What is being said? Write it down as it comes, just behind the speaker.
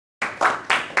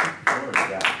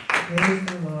Praise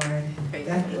the Lord.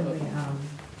 Definitely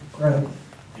growth.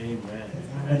 Amen.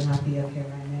 I would not be up here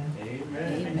right now.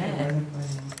 Amen. Amen.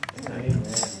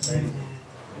 Amen.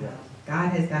 God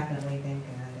has definitely been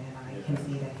good, and I can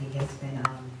see that He has been.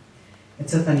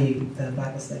 It's so funny, the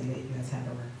Bible study that you guys had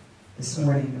over this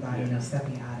morning about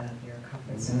stepping out of your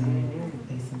comfort zone and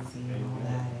complacency and all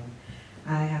that. And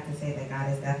I have to say that God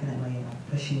is definitely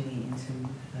pushing me into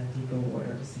deeper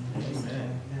waters and places that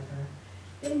I've never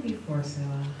been before. So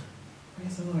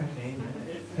praise the Lord. Amen.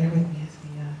 Bear with me as we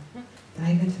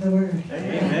dive into the Word.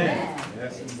 Amen.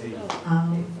 Yes, indeed.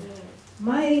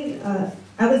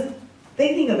 I was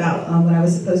thinking about what I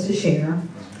was supposed to share,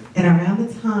 and around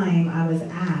the time I was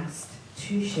asked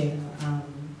to share,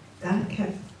 God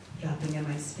kept dropping in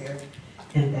my spirit,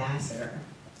 ambassador.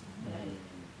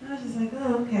 And I was just like,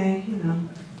 oh, okay,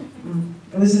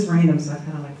 It was just random, so I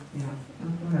kind of like,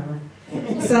 whatever.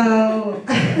 So,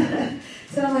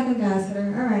 so I'm like,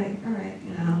 ambassador, all right,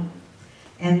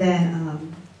 And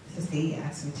then sis.e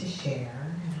asked me to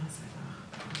share, and I was like,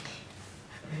 oh, gosh,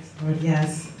 praise the Lord,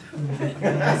 yes.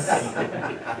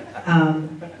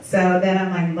 So then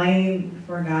I'm like laying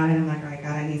before God, and I'm like, all right,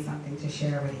 God, I need something to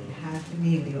share. What do you have for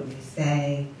me? What do you want me to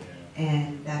say?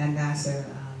 And that ambassador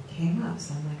came up.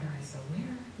 So I'm like, all right, so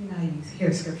where? You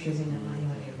hear scriptures in your mind. You're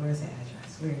like, where's the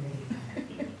address? Where did he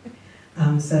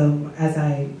find it? So as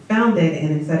I found it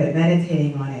and started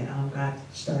meditating on it, God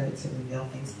started to reveal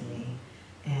things to me.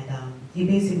 And he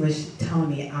basically was telling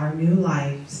me our new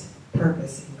life's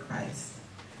purpose in Christ.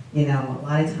 A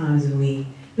lot of times when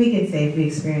we can say if we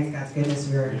experience God's goodness,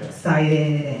 we're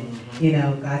excited,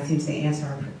 and God seems to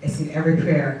answer every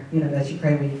prayer that you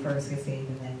pray when you first get saved,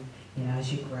 and then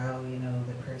as you grow,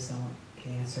 the prayers don't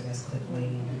get answered as quickly.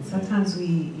 And sometimes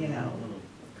we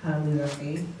kind of lose our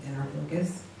faith and our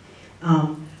focus,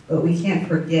 but we can't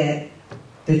forget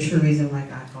the true reason why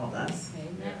God called us.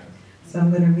 Amen. So I'm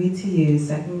going to read to you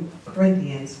 2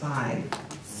 Corinthians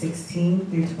 5:16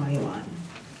 through 21.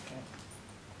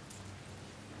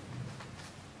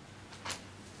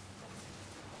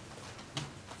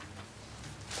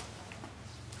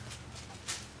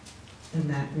 And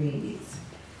that reads,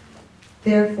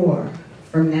 therefore,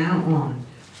 from now on,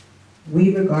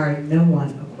 we regard no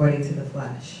one according to the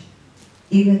flesh.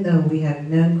 Even though we have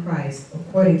known Christ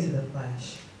according to the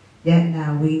flesh, yet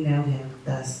now we know him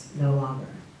thus no longer.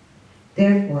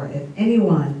 Therefore, if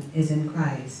anyone is in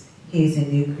Christ, he is a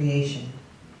new creation.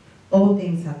 Old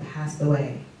things have passed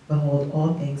away. Behold,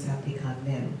 all things have become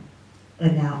new.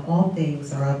 And now all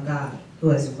things are of God, who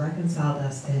has reconciled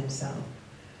us to himself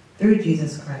through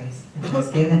Jesus Christ, and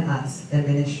has given us the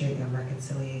ministry of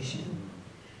reconciliation.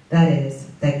 That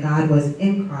is, that God was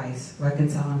in Christ,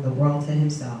 reconciling the world to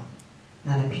himself,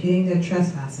 not imputing their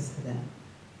trespasses to them,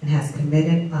 and has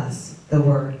committed us the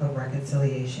word of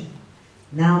reconciliation.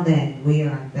 Now then, we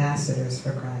are ambassadors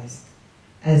for Christ.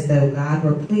 As though God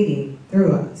were pleading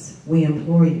through us, we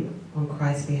implore you, on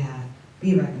Christ's behalf,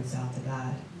 be reconciled to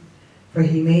God. For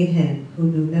he made him who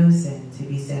knew no sin to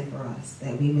be sin for us,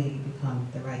 that we may become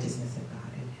the righteousness of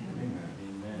God in him.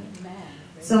 Amen.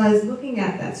 So I was looking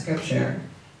at that scripture,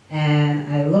 and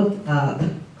I looked up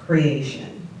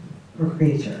creation, or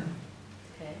creature.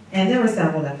 Okay. And there were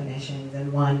several definitions,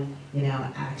 and one,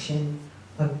 action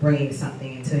of bringing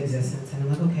something into existence. And I'm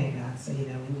like, okay, God, so,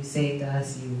 when you saved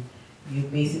us, you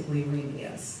basically remade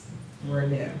us. We're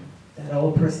new. That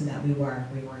old person that we were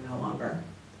no longer.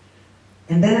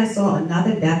 And then I saw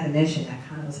another definition that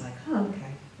kind of was like, oh,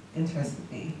 okay,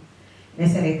 interested me. And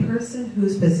it said, a person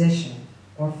whose position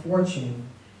or fortune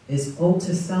is owed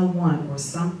to someone or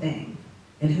something,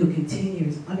 and who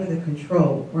continues under the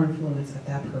control or influence of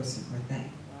that person or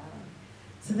thing. Wow.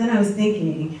 So then I was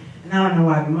thinking, and I don't know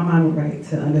why, but my mind went right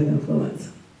to under the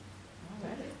influence.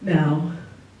 Alright. Now,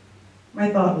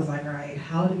 my thought was like, all right,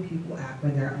 how do people act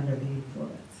when they're under the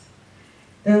influence?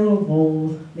 They're a little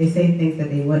bold. They say things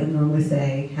that they wouldn't normally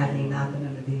say had they not been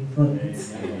under the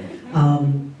influence.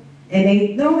 And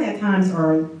they normally at times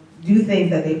do things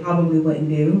that they probably wouldn't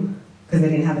do because they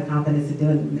didn't have the confidence to do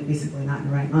it, and they're basically not in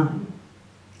the right mind.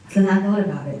 So then I thought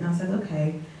about it, and I said,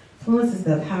 okay, influence is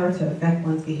the power to affect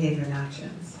one's behavior and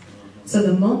actions. So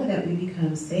the moment that we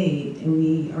become saved and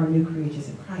we are new creatures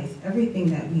in Christ,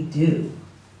 everything that we do,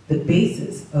 the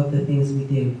basis of the things we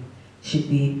do, should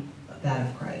be that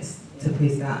of Christ, to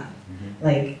please God.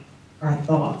 Like our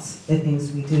thoughts, the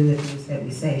things we do, the things that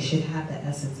we say, should have the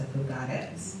essence of who God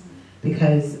is.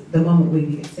 Because the moment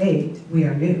we get saved, we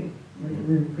are new.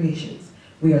 We're creations.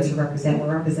 We are to represent,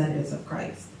 we're representatives of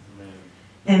Christ.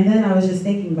 And then I was just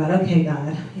thinking about, okay,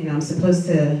 God, I'm supposed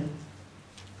to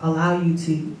allow you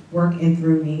to work in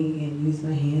through me and use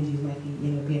my hands, use my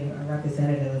feet, be a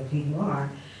representative of who you are.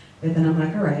 But then I'm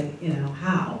like, all right,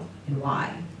 how and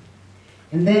why?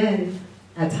 And then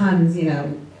at times,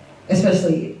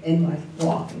 especially in my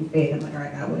walk in faith, I'm like, all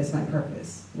right, God, what is my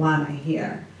purpose? Why am I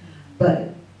here?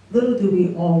 But little do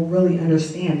we all really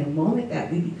understand the moment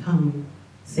that we become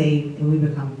saved and we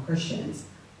become Christians,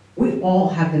 we all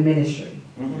have the ministry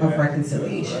of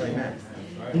reconciliation.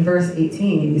 Right. In verse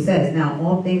 18, he says, now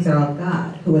all things are of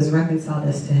God, who has reconciled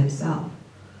us to himself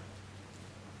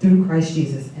through Christ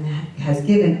Jesus and has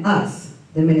given us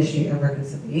the ministry of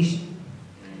reconciliation.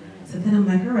 So then I'm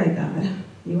like, all right, God,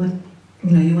 you want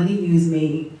to use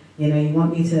me, you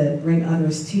want me to bring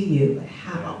others to you, but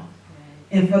how?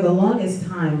 And for the longest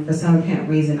time, for some apparent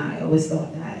reason, I always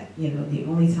thought that, the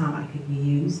only time I could be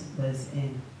used was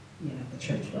in, the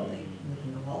church building,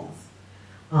 within the walls.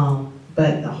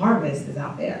 But the harvest is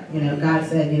out there. God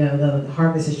said, the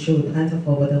harvest is truly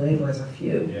plentiful, but the laborers are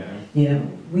few. Yeah.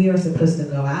 We are supposed to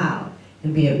go out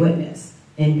and be a witness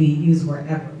and be used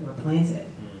wherever we're planted.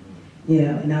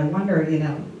 And I wonder,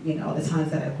 all the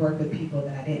times that I've worked with people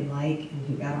that I didn't like and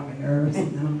who got on my nerves,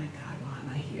 and then I'm like, God, why am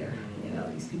I here?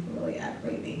 These people really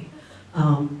aggravate me.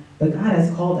 But God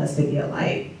has called us to be a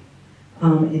light.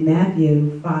 In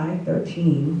Matthew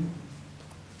 5:13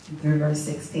 through verse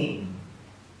 16.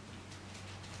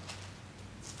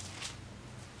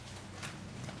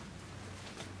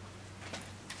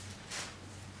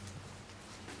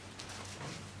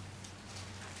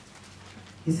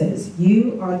 He says,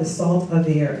 you are the salt of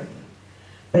the earth.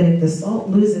 But if the salt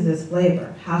loses its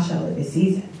flavor, how shall it be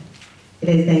seasoned? It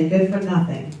is then good for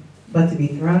nothing, but to be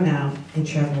thrown out and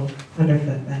trampled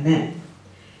underfoot by men.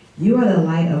 You are the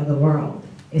light of the world.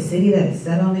 A city that is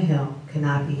set on a hill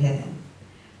cannot be hidden.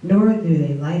 Nor do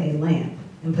they light a lamp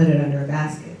and put it under a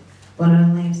basket, but on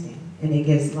a lampstand, and it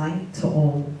gives light to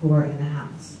all who are in the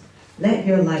house. Let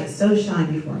your light so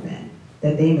shine before men,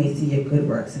 that they may see your good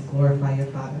works and glorify your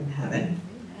Father in heaven.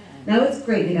 Now, it's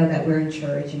great, that we're in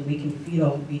church and we can feed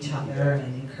off of each other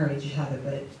and encourage each other,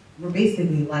 but we're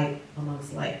basically light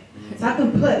amongst light. So I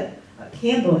can put a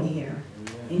candle in here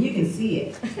and you can see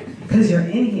it because you're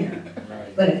in here.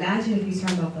 But imagine if you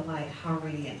turned off the light, how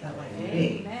radiant that light would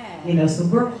be. So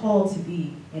we're called to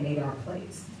be in a dark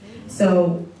place.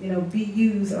 So, be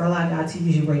used or allow God to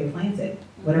use you where you're planted.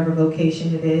 Whatever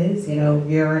vocation it is, if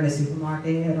you're in a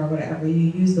supermarket or whatever,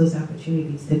 you use those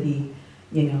opportunities to be,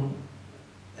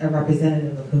 a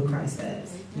representative of who Christ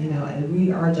is.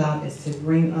 And our job is to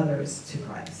bring others to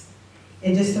Christ.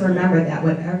 And just to remember that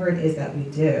whatever it is that we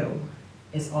do,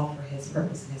 is all for his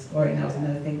purpose and his glory. And that was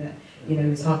another thing that, we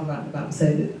was talking about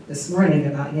said this morning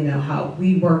about, how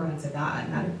we work unto God,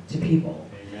 not to people.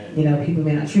 Amen. People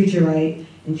may not treat you right,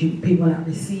 and people may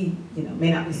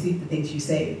not receive the things you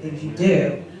say, the things you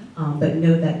do, but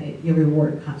know that your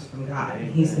reward comes from God.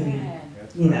 And he's to be,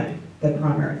 the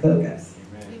primary focus.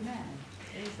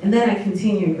 And then I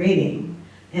continued reading,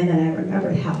 and then I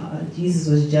remembered how Jesus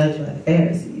was judged by the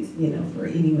Pharisees, for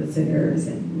eating with sinners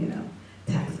and,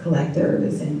 tax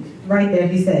collectors. And right there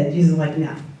he said, Jesus was like,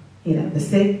 no, the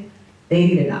sick, they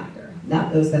need a doctor,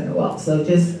 not those that are well. So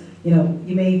just, you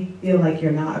may feel like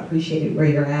you're not appreciated where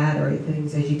you're at or the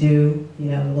things that you do,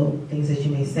 the little things that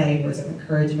you may say, words of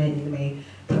encouragement. You may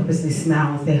purposely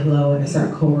smile and say hello at a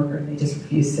certain coworker and they just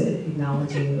refuse to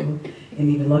acknowledge you and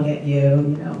even look at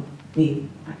you, Me,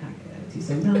 I can't get that attitude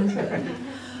sometimes,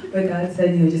 but God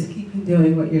said, just keep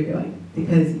doing what you're doing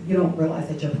because you don't realize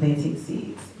that you're planting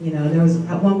seeds. There was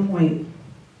at one point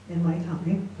in my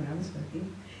time when I was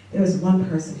working, there was one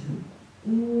person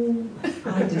who,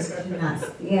 I just could not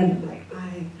stand them. Like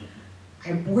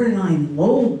I borderline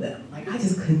loathed them. Like I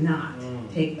just could not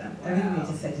take them. Everything they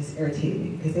just said just irritated me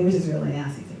because they were just really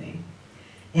nasty to me.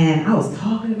 And I was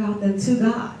talking about them to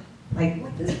God. Like,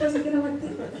 what this person gonna work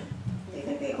this?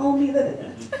 They owe me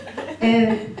the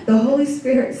and the Holy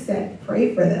Spirit said,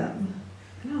 pray for them.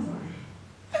 And I was like,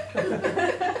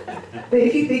 but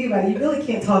if you think about it, you really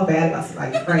can't talk bad about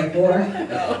somebody you're praying for.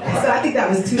 So I think that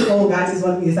was too old. God just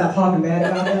wanted me to stop talking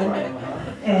bad about them.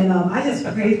 And I just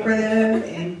prayed for them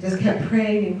and just kept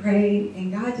praying and praying.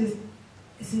 And God just,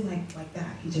 it seemed like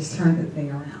that. He just turned the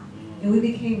thing around. And we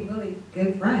became really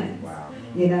good friends. Wow.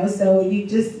 So you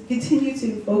just continue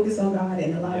to focus on God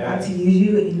and allow God to use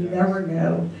you, and you never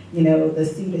know, the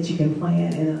seed that you can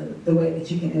plant and the way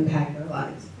that you can impact their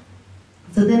lives.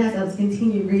 So then as I was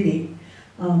continuing reading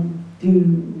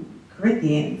through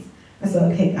Corinthians, I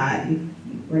said, okay, God,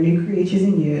 we're new creatures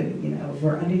in you,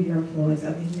 we're under your influence.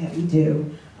 Everything that we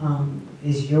do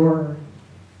is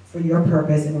for your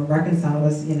purpose, and we're reconcile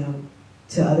us,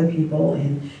 to other people,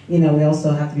 and we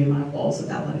also have to be mindful also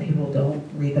that a lot of people don't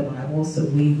read the Bible, so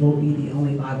we will be the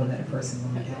only Bible that a person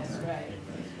will encounter. That's right.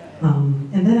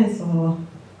 And then I saw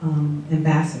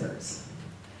ambassadors.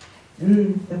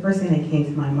 And the first thing that came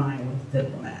to my mind was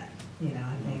diplomat. You know,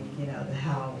 I think, you know,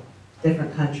 how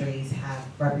different countries have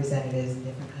representatives in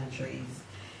different countries,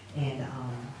 and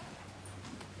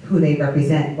who they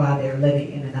represent while they're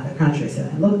living in another country. So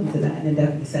I looked into that, and it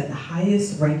definitely said the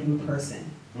highest ranking person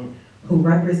who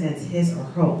represents his or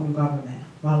her own government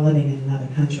while living in another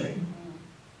country.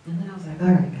 And then I was like, all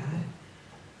right,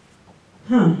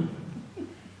 God.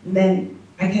 And then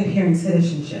I kept hearing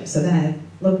citizenship. So then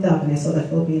I looked up and I saw that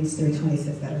Philippians 3:20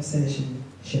 says that our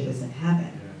citizenship is in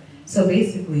heaven. So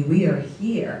basically we are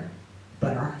here,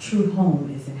 but our true home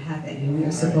is in heaven, and we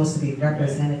are supposed to be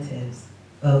representatives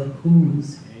of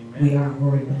whose we are and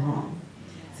where we belong.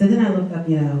 So then I looked up,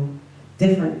 you know,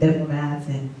 different diplomats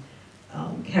and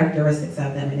characteristics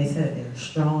of them, and they said that they're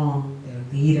strong,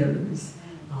 they're leaders,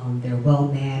 they're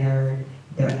well-mannered,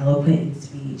 they're eloquent in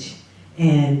speech,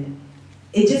 and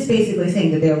it just basically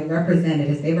saying that they're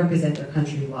representatives, they represent their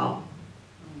country well.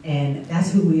 And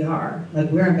that's who we are. Like,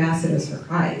 we're ambassadors for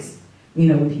Christ. You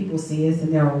know, when people see us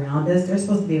and they're around us, they're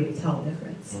supposed to be able to tell the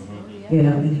difference, you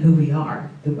know, in who we are,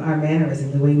 our manners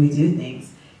and the way we do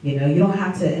things. You know, you don't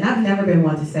have to, and I've never been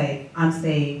one to say, I'm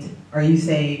saved, are you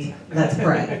saved, let's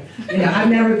pray. You know, I've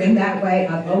never been that way.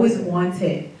 I've always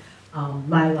wanted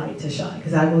my light to shine,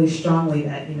 because I believe strongly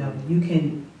that, you know, you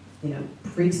can, you know,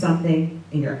 preach something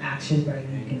in your actions better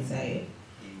than you can say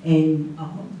it. And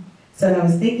so when I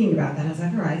was thinking about that, I was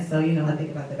like, all right, so, you know, I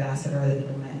think about the ambassador or the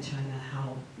diplomat in China,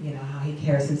 how, you know, how he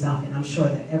carries himself, and I'm sure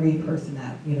that every person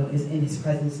that, you know, is in his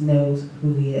presence knows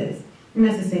who he is. And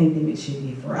that's the same thing it should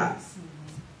be for us.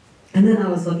 And then I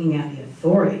was looking at the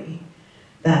authority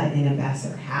that an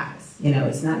ambassador has. You know,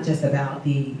 it's not just about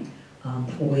the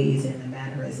poise and the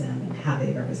mannerism and how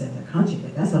they represent their country,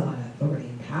 but that's a lot of authority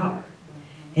and power.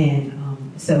 And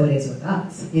so it is with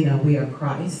us. You know, we are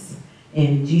Christ.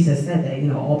 And Jesus said that, you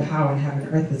know, all power in heaven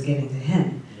and earth was given to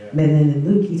him. Yeah. But then in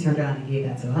Luke, he turned around and gave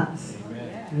that to us.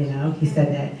 Amen. You know, he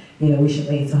said that, you know, we should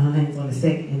lay hands on the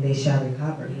sick and they shall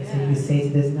recover. He said, you say to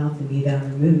this mountain, be thou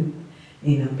removed,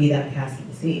 you know, be thou cast in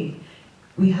the sea.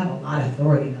 We have a lot of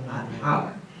authority and a lot of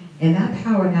power. And that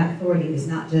power and that authority is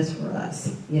not just for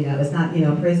us. You know, it's not, you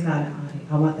know, praise God,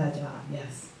 I want that job.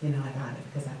 Yes, you know, I got it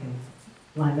because I can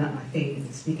line up my faith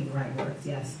and speaking the right words.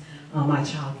 Yes, my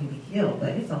child can be healed, but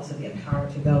it's also the power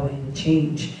to go in and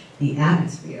change the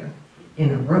atmosphere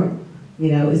in a room.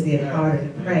 You know, it's the power to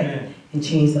pray and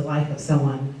change the life of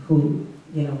someone who,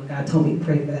 you know, when God told me to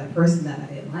pray for that person that I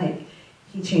didn't like,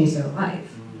 he changed their life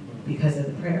because of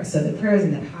the prayer. So the prayers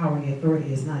and the power and the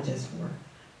authority is not just for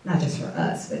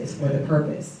us, but it's for the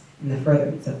purpose and the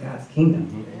furtherance of God's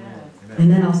kingdom. And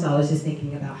then also I was just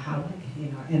thinking about how, like, you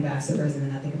know, ambassadors, and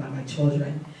then I think about my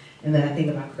children, and then I think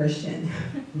about Christian.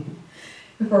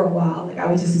 For a while, like, I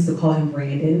would just used to call him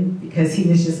Brandon because he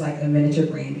was just like a miniature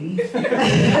Brandy. And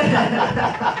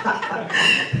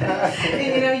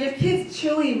you know, your kids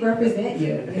truly represent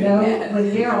you. You know, when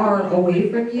they are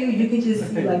away from you, you can just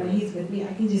see, like, when he's with me,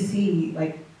 I can just see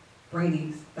like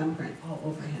Brandy's thumbprint all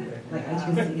over him. Like, I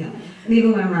just see him. And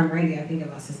even when I'm around Brandy, I think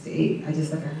about sis.e. I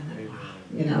just look at her and I'm like, wow.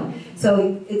 You know,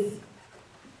 so it's,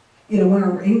 you know, when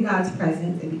we're in God's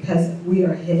presence, and because we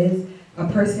are his, a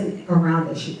person around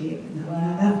us should be able to know, you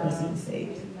know, that person is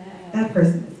saved. That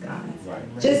person is God.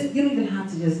 Right. Just, you don't even have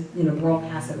to just, you know,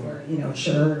 broadcast it or, you know, a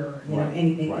shirt or, you know,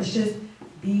 anything. It's just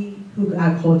be who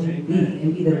God called you to be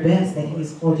and be the best that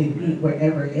he's called you to be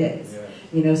wherever it is.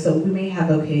 You know, so we may have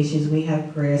vocations, we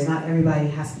have careers. Not everybody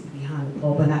has to be behind the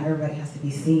pulpit, not everybody has to be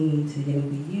seen to, you know,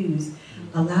 be used.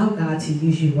 Allow God to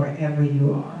use you wherever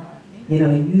you are. You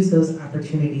know, use those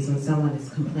opportunities when someone is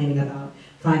complaining about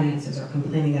finances or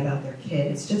complaining about their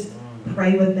kids. Just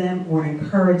pray with them or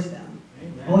encourage them.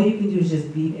 All you can do is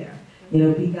just be there. You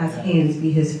know, be God's hands,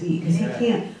 be his feet. Because he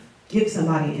can't give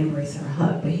somebody an embrace or a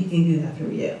hug, but he can do that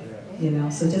through you. You know,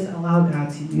 so just allow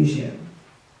God to use you.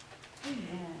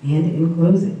 And in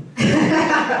closing,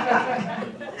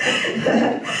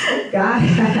 God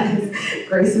has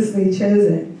graciously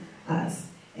chosen us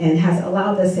and has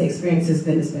allowed us to experience his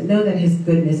goodness, but know that his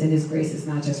goodness and his grace is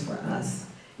not just for us.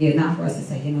 You know, not for us to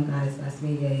say, you know, God has blessed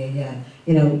me, yeah.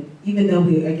 You know, even though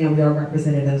we are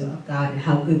representatives of God and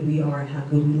how good we are and how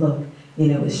good we look, you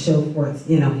know, it show forth,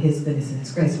 you know, his goodness and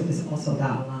his grace, but it's also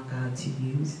about allowing God to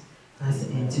use us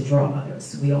and to draw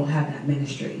others. We all have that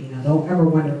ministry, you know. Don't ever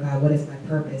wonder, God, what is my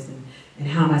purpose and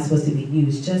how am I supposed to be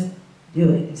used? Just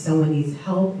do it. If someone needs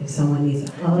help, if someone needs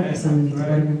a hug, if someone needs a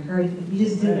word of encouragement, you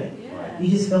just do it. You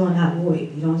just fill in that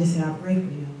void. You don't just say, I'll pray for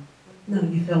you. No,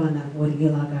 you fill in that void and you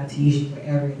allow God to use you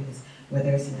wherever it is,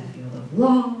 whether it's in the field of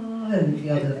law, in the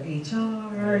field of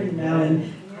HR, you know,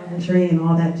 and carpentry and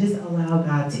all that. Just allow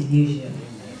God to use you.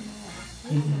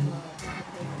 Amen.